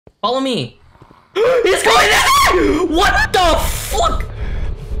Follow me. He's going there! What the fuck?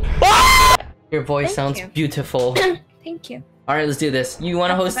 Ah! Your voice sounds beautiful. Thank you. Alright, let's do this. You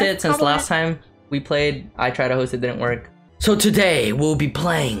want to host it? Since last time we played, I tried to host it, didn't work. So today, we'll be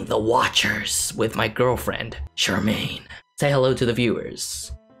playing The Watchers with my girlfriend, Charmaine. Say hello to the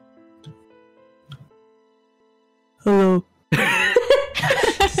viewers. Hello.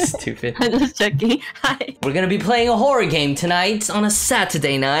 Stupid. I'm just checking. Hi. We're gonna be playing a horror game tonight on a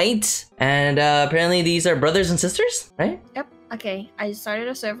Saturday night. And apparently these are brothers and sisters, right? Yep. Okay, I started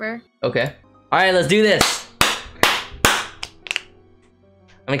a server. Okay. Alright, let's do this.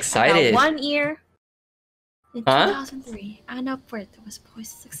 I'm excited. 1 year. In 2003, Anna Puerto was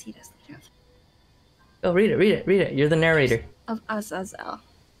poised to succeed as leader Oh, read it. You're the narrator. of Azazel.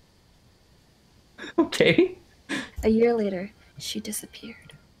 Okay. A year later, she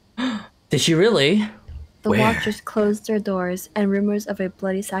disappeared. Did she really? The Where? Watchers closed their doors, and rumors of a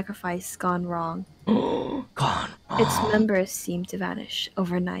bloody sacrifice gone wrong. Gone. Its members seemed to vanish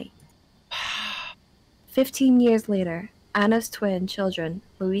overnight. 15 years later, Anna's twin children,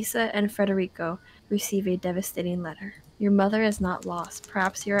 Luisa and Federico, receive a devastating letter. Your mother is not lost.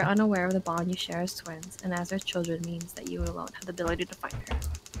 Perhaps you are unaware of the bond you share as twins, and as their children means that you alone have the ability to find her.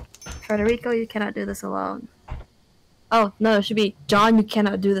 Federico, you cannot do this alone. Oh, no, it should be, John, you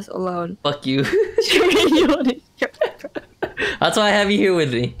cannot do this alone. Fuck you. That's why I have you here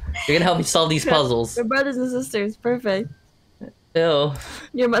with me. You're gonna help me solve these puzzles. We're brothers and sisters, perfect. Ew.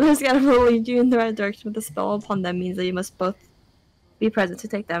 Your mother's gonna lead you in the right direction with the spell upon them means that you must both be present to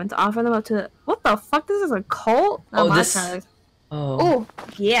take them and to offer them up to the— What the fuck? This is a cult? Oh, this... Oh. Oh.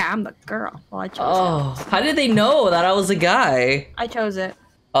 Yeah, I'm the girl. Well, I chose Oh. How did they know that I was a guy? I chose it.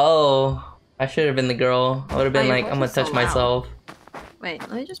 Oh. I should have been the girl. I would have been like, I'm gonna touch myself. Wait,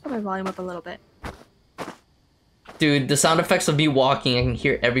 let me just put my volume up a little bit. Dude, the sound effects of me walking, I can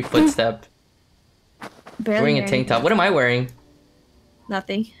hear every footstep. Barely Wearing a tank top. What am I wearing?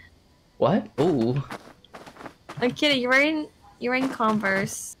 Nothing. What? Ooh. I'm kidding. You're wearing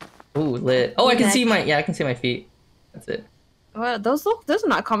Converse. Ooh, lit. Oh, I can see my— yeah, I can see my feet. That's it. What? Those are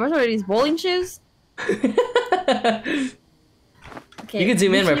not Converse. Are these bowling shoes? Okay. You can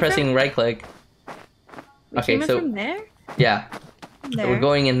zoom in by pressing right click. Okay, so from there? yeah. There. So we're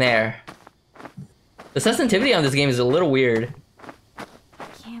going in there. The sensitivity on this game is a little weird. I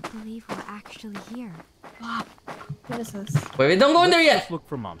can't believe we're actually here. Wow. What is this? Wait, don't go in there yet! Let's look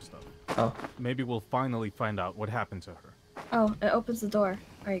for mom stuff. Oh. Maybe we'll finally find out what happened to her. Oh, it opens the door.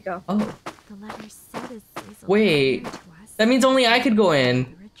 There you go. Oh. The letter said is Wait. That means only I could go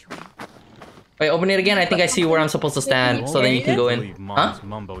in. Wait, open it again. I think I see where I'm supposed to stand, so then you can go in. Huh?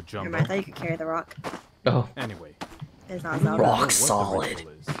 Mumbo jumbo. I thought you could carry the rock. Oh. Anyway. It's not Zelda. Rock solid.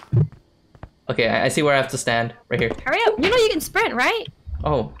 Okay, I see where I have to stand. Right here. Hurry up! You know you can sprint, right?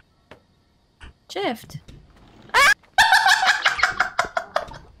 Oh. Shift. Ah!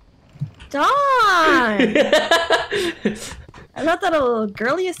 Dawn! I let that a little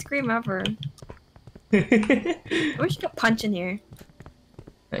girliest scream ever. I wish you could punch in here.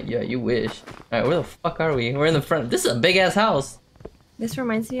 Yeah, you wish. Alright, where the fuck are we? We're in the front. This is a big ass house. This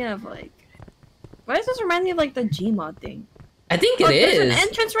reminds me of like... Why does this remind me of like the Gmod thing? I think it There's is. an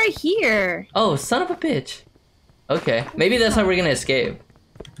entrance right here. Oh, son of a bitch. Okay, maybe that's how we're gonna escape.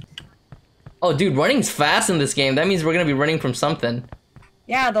 Oh, dude, running's fast in this game. That means we're gonna be running from something.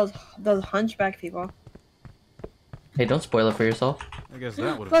 Yeah, those hunchback people. Hey, don't spoil it for yourself. I guess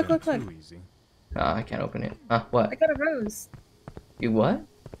that would have been too easy. Ah, I can't open it. What? I got a rose. You what?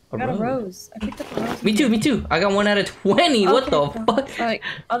 I got a rose. I picked up a rose. Me too. I got 1 out of 20. What the fuck? Alright.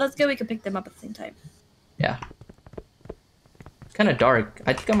 Oh, that's good. We can pick them up at the same time. Yeah. It's kind of dark.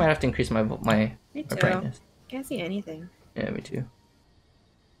 I think I might have to increase my Me too. brightness. Can't see anything. Yeah, me too.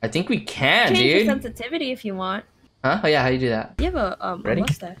 I think we can, Change dude. the sensitivity if you want. Huh? Oh yeah, how do you do that? You have a Ready?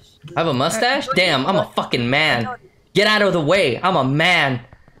 mustache. I have a mustache? Damn, I'm a fucking man. Get out of the way. I'm a man.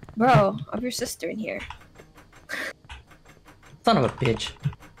 Bro, I have your sister in here. Son of a bitch.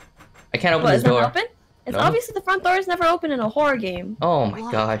 I can't open What, this is that door. open? It's No. obviously the front door is never open in a horror game. Oh my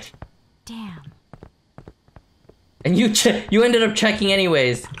gosh. Damn. And you ended up checking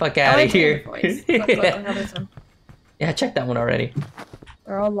anyways. Fuck out of here. Look, I got this one. Yeah, check that one already.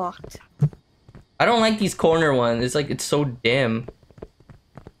 They're all locked. I don't like these corner ones. It's like it's so dim.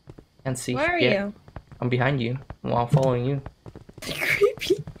 Can't see. Where are you? I'm behind you. Well, I'm following you.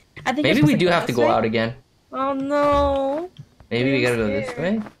 Creepy. I think Maybe we do have to go out again. Oh no. Maybe we gotta go scared. this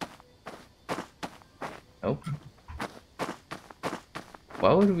way. Nope.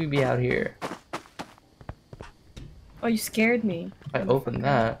 Why would we be out here? Oh, you scared me. I opened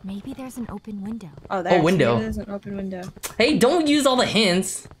that. Maybe there's an open window. Oh, there. Oh, window. There's an open window. Hey, don't use all the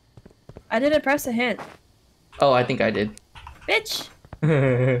hints. I didn't press a hint. Oh, I think I did. Bitch!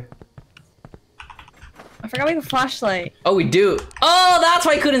 I forgot we have a flashlight. Oh, we do. Oh, that's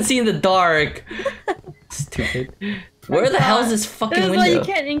why I couldn't see in the dark. Stupid. Where the hell is this fucking This is window? why you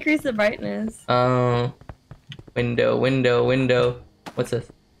can't increase the brightness. Window. What's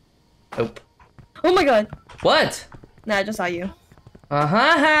this? Nope. Oh my god. What? Nah, I just saw you.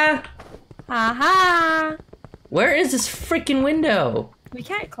 Ha. Ha. Where is this freaking window? We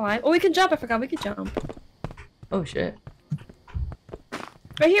can't climb. Oh, we can jump. I forgot we could jump. Oh shit.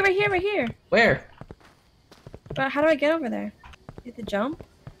 Right here. Where? But how do I get over there? You have to jump?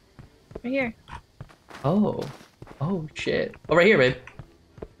 Right here. Oh. Oh shit. Oh, right here, babe.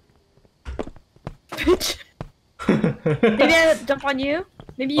 Bitch. Maybe I jump on you?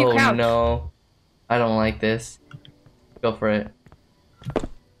 Maybe you crouch. Oh no. I don't like this. Go for it.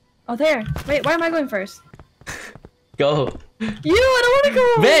 Oh, there. Wait, why am I going first? Go. You, I don't want to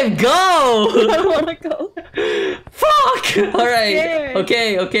go. Babe, go! I don't want to go. Fuck! Alright. scared.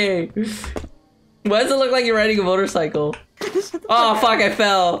 Okay. Why does it look like you're riding a motorcycle? Oh fuck, I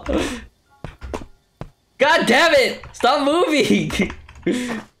fell. God damn it! Stop moving!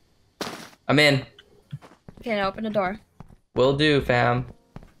 I'm in. Okay, now open the door. Will do, fam.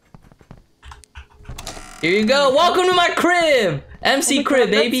 Here you go. Welcome to my crib! MC Oh my crib,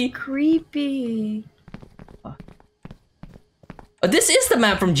 God, baby. That's creepy. Oh, this is the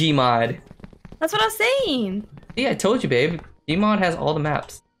map from Gmod. That's what I was saying. See, I told you, babe. Gmod has all the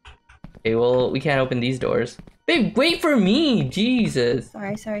maps. Okay, well, we can't open these doors. Babe, wait for me. Jesus.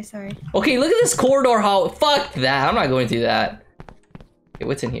 Sorry. Okay, look at this corridor hall. Fuck that. I'm not going through that. Okay,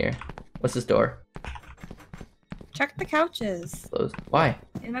 what's in here? What's this door? Check the couches. Closed. Why?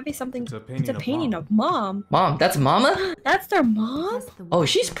 It might be something. It's a It's a painting painting of of mom. Mom, that's Mama? That's their mom? Plus the Oh, wall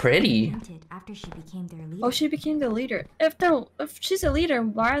she's was pretty. painted after she became their leader. Oh, she became the leader. If she's a leader,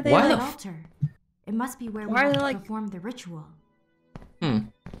 why are they Why The the like? altar. It must be where we Why are have they, to like- perform the ritual.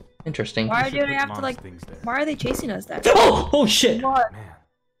 Interesting. Why You do should they put have to Mom's like? things there. Why are they chasing us then? Oh shit. What? Man,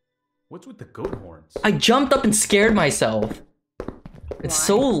 what's with the goat horns? I jumped up and scared myself. It's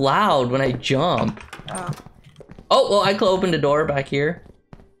so loud when I jump. Oh. Oh, well, I can open the door back here.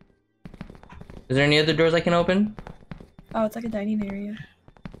 Is there any other doors I can open? Oh, it's like a dining area.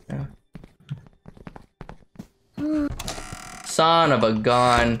 Yeah. Son of a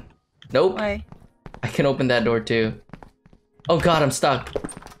gun. Nope. Why? I can open that door too. Oh god, I'm stuck.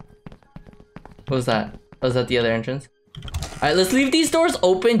 What was that? Was that the other entrance? Alright, let's leave these doors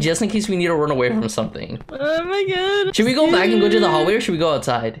open just in case we need to run away from something. Oh my god. Should we go back and go to the hallway or should we go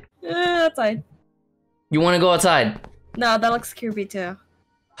outside? Outside. You want to go outside? No, that looks creepy too.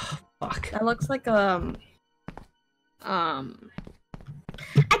 Fuck. That looks like I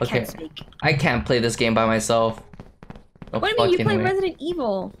Okay. can't speak. I can't play this game by myself. No What do you mean? You fucking play way. Resident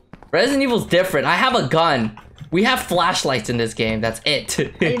Evil? Resident Evil's different. I have a gun. We have flashlights in this game. That's it.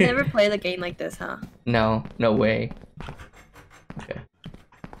 You never played a game like this, huh? No way. Okay.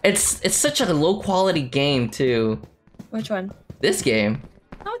 It's such a low quality game too. Which one? This game,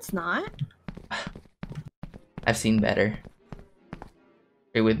 No, it's not. I've seen better. Are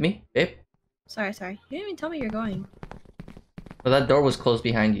you with me, babe? Sorry. You didn't even tell me you're going. Well, that door was closed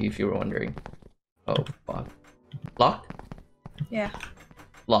behind you if you were wondering. Oh, fuck. Locked? Yeah.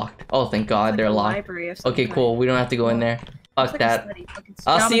 Locked. Oh, thank God, Like they're a locked. library of some Okay, kind. cool. We don't have to go in there. It's Fuck like a that. study. Look, it's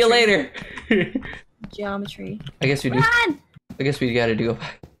I'll see you geometry. later. Geometry. I guess we do. Run! I guess we gotta go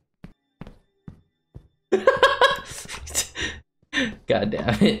back. God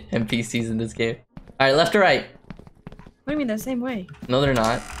damn it. NPCs in this game. Alright, left or right? What do you mean they're the same way? No, they're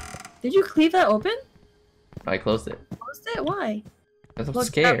not. Did you leave that open? I closed it. Closed it? Why? Because I'm Look,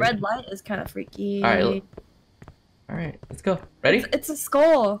 scared. that red light is kind of freaky. Alright, Alright, let's go. Ready? It's a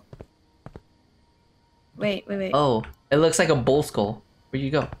skull. Wait. Oh, it looks like a bull skull. Where'd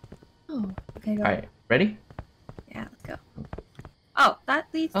you go? Oh, okay, go. Alright, ready? Yeah, let's go. Oh, that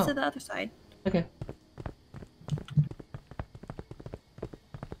leads Oh. to the other side. Okay.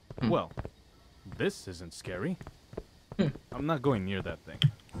 Well, this isn't scary. I'm not going near that thing.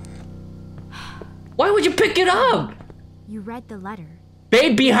 Why would you pick it up? You read the letter.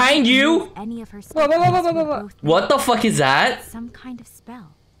 Babe, behind you? Any of her Whoa. spells would both What the fuck is that? some kind of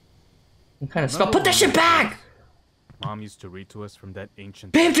spell. What kind of spell? Put that shit back! Mom used to read to us from that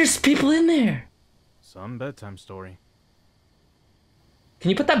ancient Babe, there's people in there. some bedtime story. Can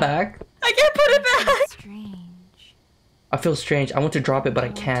you put that back? I can't put it back! Strange. I feel strange. I want to drop it, but I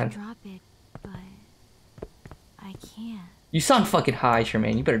want to can't. drop it, but I can't. You sound fucking high,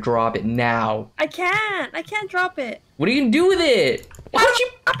 Charmaine. You better drop it now. I can't drop it. What are you gonna do with it? Why don't you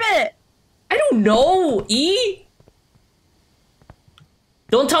drop it? I don't know, E?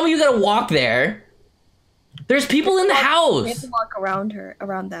 Don't tell me you gotta walk there. There's people in the We have house. to walk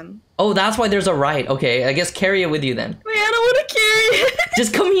around them. Oh, that's why there's a right. Okay, I guess carry it with you then. Wait, I don't want to carry it.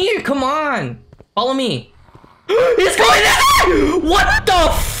 Just come here, come on. Follow me. It's going there! What the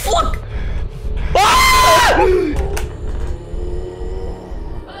fuck? Ah!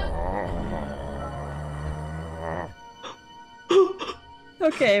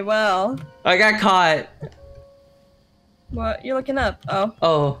 Okay, well. I got caught. What? You're looking up. Oh.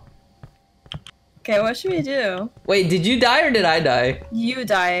 Oh. Okay, what should we do? Wait, did you die or did I die? You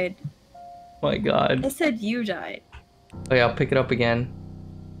died. My god. I said you died. Okay, I'll pick it up again.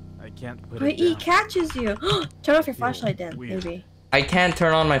 I can't put But it he down. catches you. Turn off your flashlight then, weird. maybe. I can't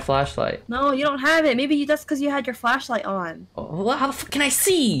turn on my flashlight. No, you don't have it. Maybe that's because you had your flashlight on. Oh, well, how the fuck can I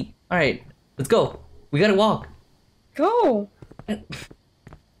see? Alright, let's go. We gotta walk. Go.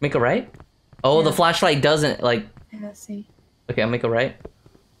 Make a right? Oh, Yeah. the flashlight doesn't, like... Yeah, see. Okay, I'll make a right.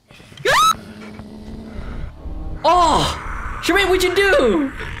 Oh! Charmaine, what'd you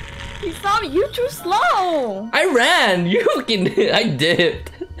do? You saw me. You too slow. I ran! You fucking... I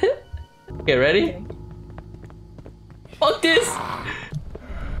dipped. Okay, ready? Okay. Fuck this!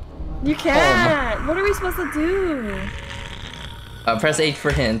 You can't. What are we supposed to do? Press H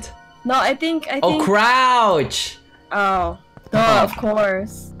for hint. No, I think. Oh, crouch! Oh. Duh, of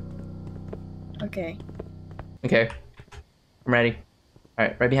course. Okay. Okay. I'm ready.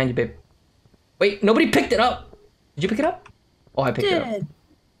 Alright, right behind you, babe. Wait, nobody picked it up! Did you pick it up? Oh, I picked it up.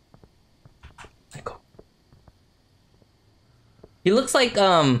 Let go. He looks like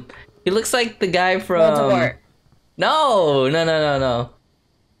the guy from... Voldemort. No.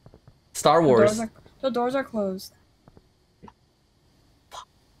 Star Wars. The doors are closed.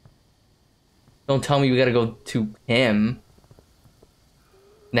 Don't tell me we gotta go to him.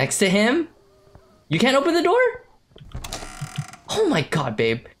 Next to him? You can't open the door? Oh my god,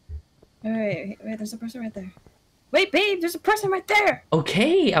 babe. Wait, there's a person right there. Wait, babe, there's a person right there.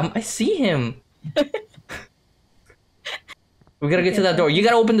 Okay, I see him. We gotta get to that door. You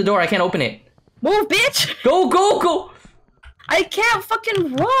gotta open the door. I can't open it. Move, bitch! Go! I can't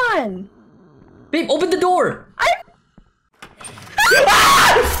fucking run! Babe, open the door!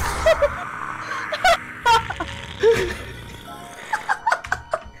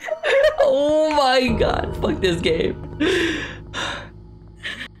 Oh my god, fuck this game.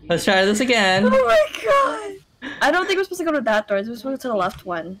 Let's try this again. Oh my god! I don't think we're supposed to go to that door. We're supposed to go to the left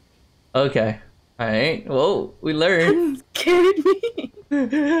one. Okay. Alright. Whoa, we learned. Scared me.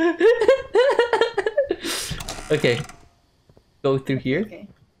 Okay. Go through here. Okay.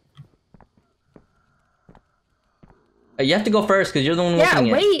 You have to go first because you're the one Yeah, opening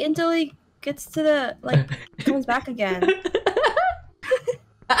it. wait until he gets to the, like, comes back again.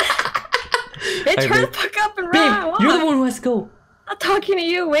 Bitch, Alright, hurry the babe. fuck up and Babe, run! you're the one who has to go. I'm not talking to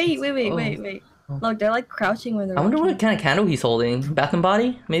you. Wait. Oh. Look, they're like crouching when they're I wonder walking. what kind of candle he's holding. Bath and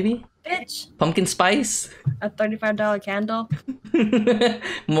Body, maybe? Bitch, Pumpkin spice? a $35 candle.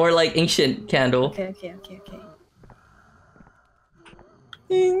 More like ancient candle. Okay.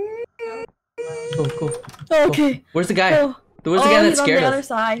 Go. Okay. Where's the guy? Go. Where's the guy that he's scared on the other us?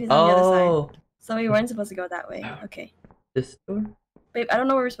 side. He's on the other side. Oh, So we weren't supposed to go that way. Okay. this door? Babe, I don't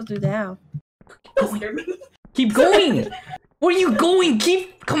know what we're supposed to do now. Keep going! Where are you going?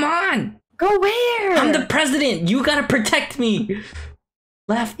 Come on! Go where? I'm the president! You gotta protect me!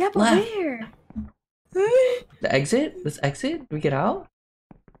 Left, Yeah, but left. where? The exit? Let's exit? Do we get out?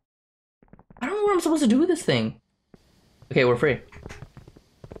 I don't know what I'm supposed to do with this thing. Okay, we're free.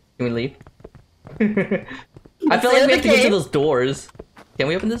 Can we leave? I feel like we have to get to those doors. Can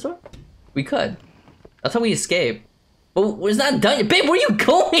we open this door? We could. That's how we escape. But we're not done yet. Babe, where are you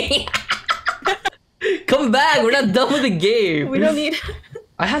going? Come back. We're not done with the game. We don't need.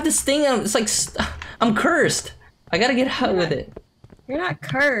 I have this thing. It's like I'm cursed. I gotta get out with it. You're not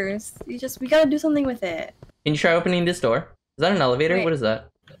cursed. We gotta do something with it. Can you try opening this door? Is that an elevator? Wait. What is that?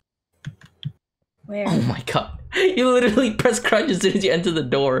 Where? Oh my god. You literally press crouch as soon as you enter the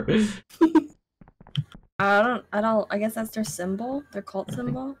door. I don't. I guess that's their symbol. Their cult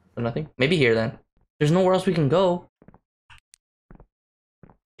symbol. Or nothing? Maybe here then. There's nowhere else we can go.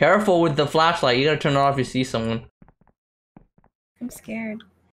 Careful with the flashlight. You gotta turn it off if you see someone. I'm scared.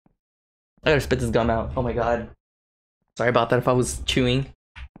 I gotta spit this gum out. Oh my god. Sorry about that if I was chewing.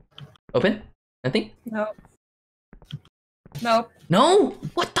 Open? Nothing? Nope. Nope. No?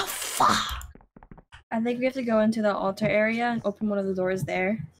 What the fuck? I think we have to go into the altar area and open one of the doors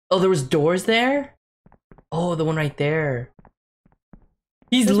there. Oh, there was doors there? Oh, the one right there.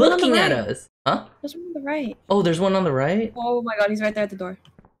 He's There's one on the looking at right. us. Huh? There's one on the right. Oh, there's one on the right? Oh my god, he's right there at the door.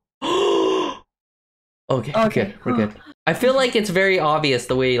 Okay, Okay. good. We're good. I feel like it's very obvious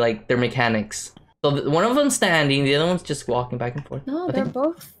the way, like, their mechanics. So one of them's standing, the other one's just walking back and forth. No, I they're think-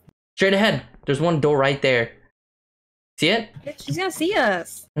 both. Straight ahead. There's one door right there. See it? She's gonna see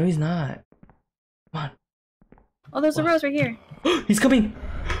us. No, he's not. Come on. Oh, there's a rose right here. He's coming.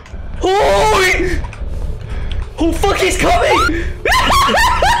 Oh! Oh, fuck, he's coming!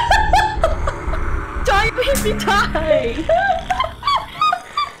 Die, baby, die!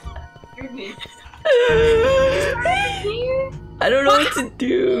 I don't know what to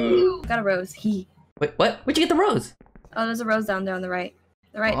do. Got a rose. Wait, what? Where'd you get the rose? Oh, there's a rose down there on the right.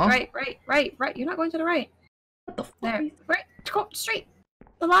 The right, Huh? right. You're not going to the right. What the fuck? There. Right. Go straight.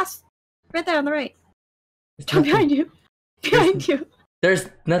 The last. Right there on the right. There's Come nothing. behind you. Behind you. There's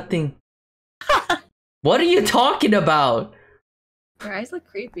nothing. What are you talking about? Your eyes look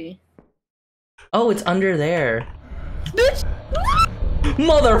creepy. Oh, it's under there. Bitch!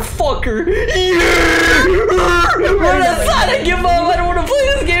 Motherfucker! Yeah! We're not to give up. I don't want to play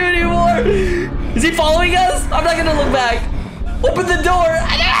this game anymore. Is he following us? I'm not gonna look back. Open the door.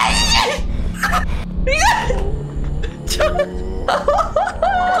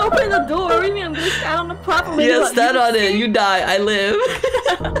 Open the door. What do you mean? I'm gonna stand on the platform. Yeah, stand on it. You die. I live.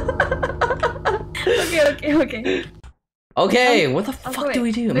 Okay. Okay, what the fuck wait, do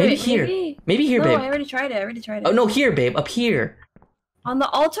we do? wait, Maybe here. Maybe here, No, babe. I already tried it. Oh no, here, babe. Up here. On the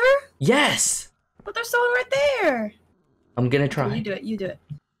altar? Yes. But there's someone right there. I'm gonna try. You do it.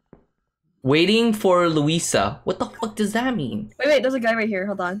 Waiting for Luisa. What the fuck does that mean? Wait, there's a guy right here.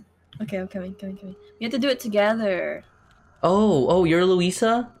 Hold on. Okay, I'm coming. We have to do it together. Oh, you're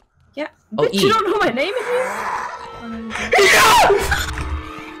Luisa? Yeah. Oh, Bitch, E. you don't know my name?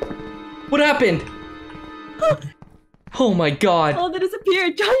 What happened? Oh my god. Oh, they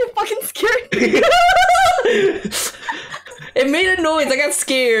disappeared. John, you fucking scared me. It made a noise. I got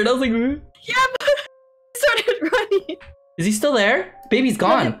scared. I was like, "Huh?" Yeah, but I started running. Is he still there? Baby's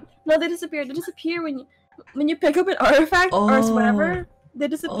gone. No, they disappear. They disappear when you pick up an artifact or Oh. whatever. They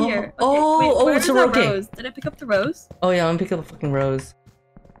disappear. It's a that okay. rose? Did I pick up the rose? Oh yeah, I'm gonna pick up the fucking rose.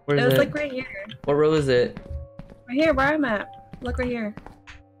 Where It is was it? like right here. What row is it? Right here, where I'm at. Look right here.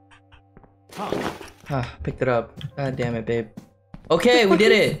 Ah, picked it up. God damn it, babe. Okay, we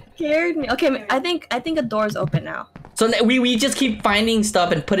did it. Scared me. Okay, I think a door's open now. So we just keep finding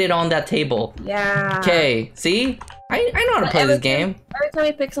stuff and put it on that table. Yeah. Okay, see? I know how to But play this every game. Every time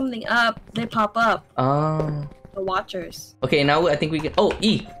we pick something up, they pop up. Oh. The watchers. Okay, now I think we can. Oh,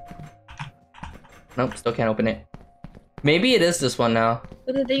 E. Nope, still can't open it. Maybe it is this one now.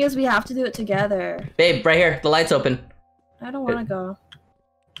 But the thing is, we have to do it together. Babe, right here. The light's open. I don't want to go.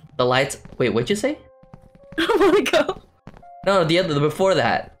 The lights. Wait, what'd you say? I don't want to go. No, the before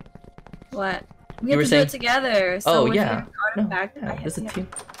that. What? We You have were to saying- do it together. So Oh with yeah. your No, artifact, yeah, I it's a have- team.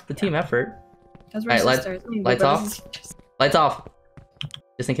 The team effort. Because we're Alright, lights- sisters. We're lights brothers off? and sisters. Lights off.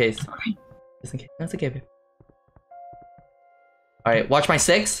 Just in case. Sorry. Just in case. That's okay, babe. Alright, watch my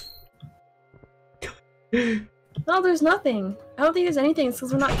 6. No, there's nothing. I don't think there's anything. It's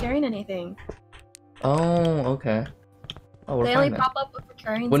because we're not carrying anything. Oh, okay. Oh, we're They fine only then. pop up if we're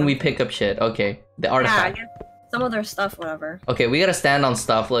carrying When we something. pick up shit. Okay. The Yeah, I artifact. guess some of their stuff, whatever. Okay, we gotta stand on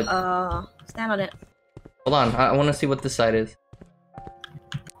stuff. Look. Stand on it. Hold on. I wanna see what this side is.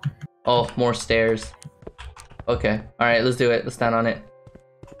 Oh, more stairs. Okay. Alright, let's do it. Let's stand on it.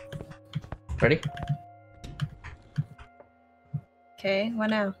 Ready? Okay, what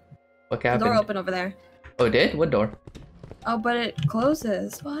now? What The happened? door open over there. Oh, it did? What door? Oh, but it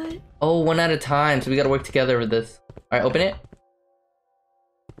closes. What? Oh, one at a time. So we gotta work together with this. Alright, open it.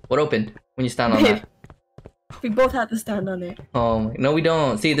 What opened when you stand on Babe. that? We both have to stand on it. Oh, my. No, we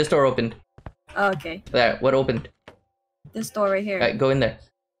don't. See, this door opened. Oh, okay. There. What opened? This door right here. Alright, go in there.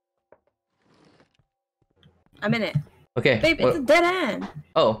 I'm in it. Okay. Babe, what- it's a dead end.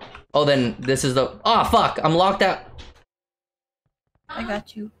 Oh. Oh, then this is the. Oh, fuck. I'm locked out. I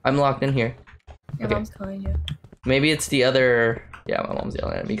got you. I'm locked in here. Your Okay. mom's calling you. Maybe it's the other. Yeah, my mom's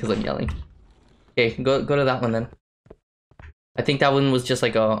yelling at me because I'm yelling. Okay, go to that one then. I think that one was just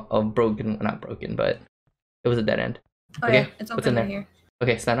like a broken, not broken, but it was a dead end. Oh Okay, yeah, it's what's in open there? right here.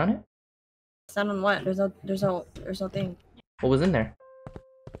 Okay, stand on it. Stand on what? There's no thing. What was in there?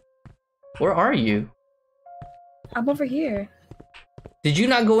 Where are you? I'm over here. Did you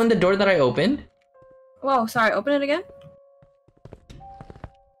not go in the door that I opened? Whoa, sorry. Open it again.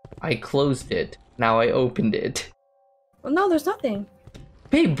 I closed it. Now I opened it. Well, no, there's nothing.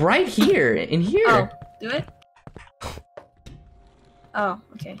 Babe, right here, in here. Oh, do it. Oh,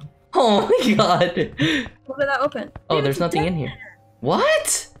 okay. Oh my god. What did that open? Oh, Babe, there's it's a nothing dead in here.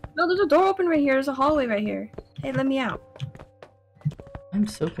 What? No, there's a door open right here. There's a hallway right here. Hey, let me out. I'm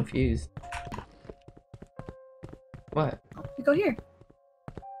so confused. What? We go here.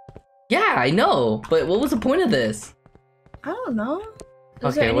 Yeah, I know, but what was the point of this? I don't know.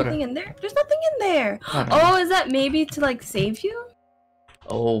 Is Okay, there what anything in there? There's nothing in there. I don't know. Oh, is that maybe to like save you?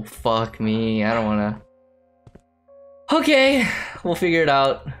 Oh, fuck me. I don't wanna. Okay, we'll figure it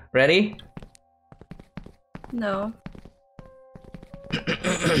out. Ready? No.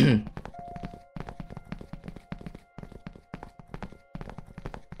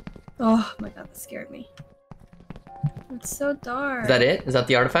 Oh my god, that scared me. It's so dark. Is that it? Is that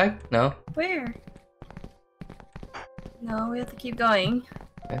the artifact? No? Where? No, we have to keep going.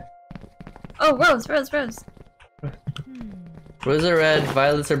 Okay. Oh, rose, rose, rose. Roses are red,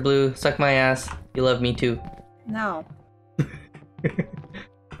 violets are blue. Suck my ass. You love me too. No.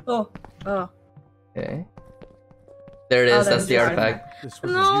 Oh, oh. Okay. There it is. Oh, That's the artifact. This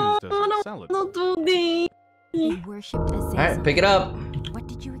was No, used as a no, salad. no, do this. They worshipped Azazel. Alright, pick it up. What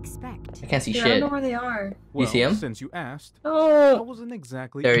did you expect? I can't see Dude, I don't shit. know where they are. Well, see him? Since you asked, I Oh, wasn't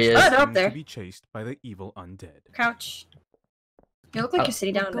exactly There he is. Oh, they're up expecting there. to be chased by the evil undead. crouch. You look like you're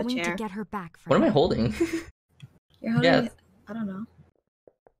sitting down We're in the going chair. to get her back. What am I Freddy. holding? You're holding Yeah. it. I don't know.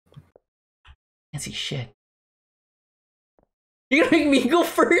 Can't see shit. You're gonna make me go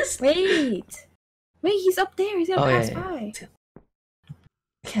first? Wait. Wait, he's up there. He's gonna Oh, pass yeah, by.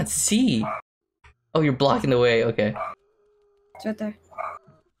 I can't see. Oh, you're blocking the way. Okay. It's right there.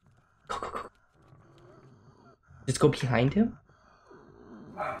 Go, go, go. Just go behind him?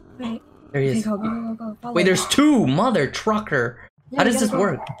 Wait. There he Okay, is. go, go, go, go. Follow. Wait, there's two! Mother trucker! Yeah, How you does this gotta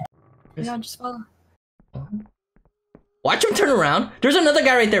go. work? Yeah, just follow. Watch him turn around! There's another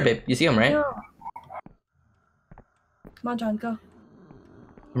guy right there, babe. You see him, right? No. Come on, John, go.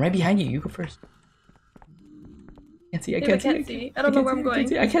 I'm right behind you. You go first. Can't see. I Babe, can't see. I don't know where I'm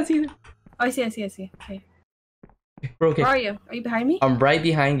going. I can't see. Oh, I see, I see, I see. Okay. We're okay. Where are you? Are you behind me? I'm right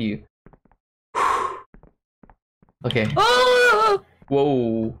behind you. Okay. Oh!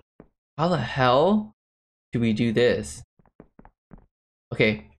 Whoa. How the hell do we do this?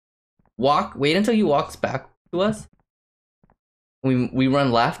 Okay. Wait until he walks back to us. We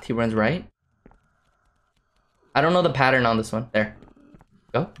run left, he runs right. I don't know the pattern on this one. There.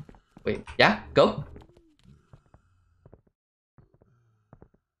 Go. Wait. Yeah, go.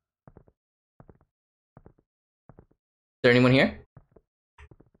 Is there anyone here?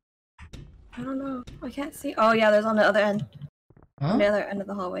 I don't know. I can't see. Oh, yeah, there's on the other end. Huh? On the other end of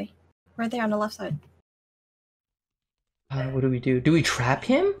the hallway. Right there on the left side. What do we do? Do we trap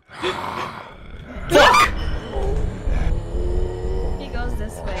him? Fuck! He goes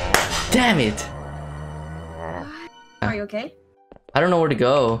this way. Damn it! Are you okay? I don't know where to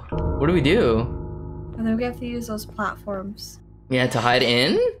go. What do we do? And then we have to use those platforms. Yeah, to hide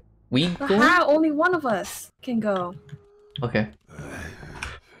in? We But go? how? Only one of us can go. Okay.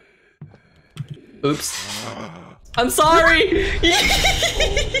 Oops. I'm sorry!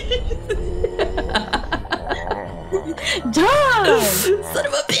 John! Son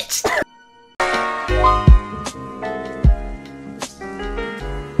of a bitch!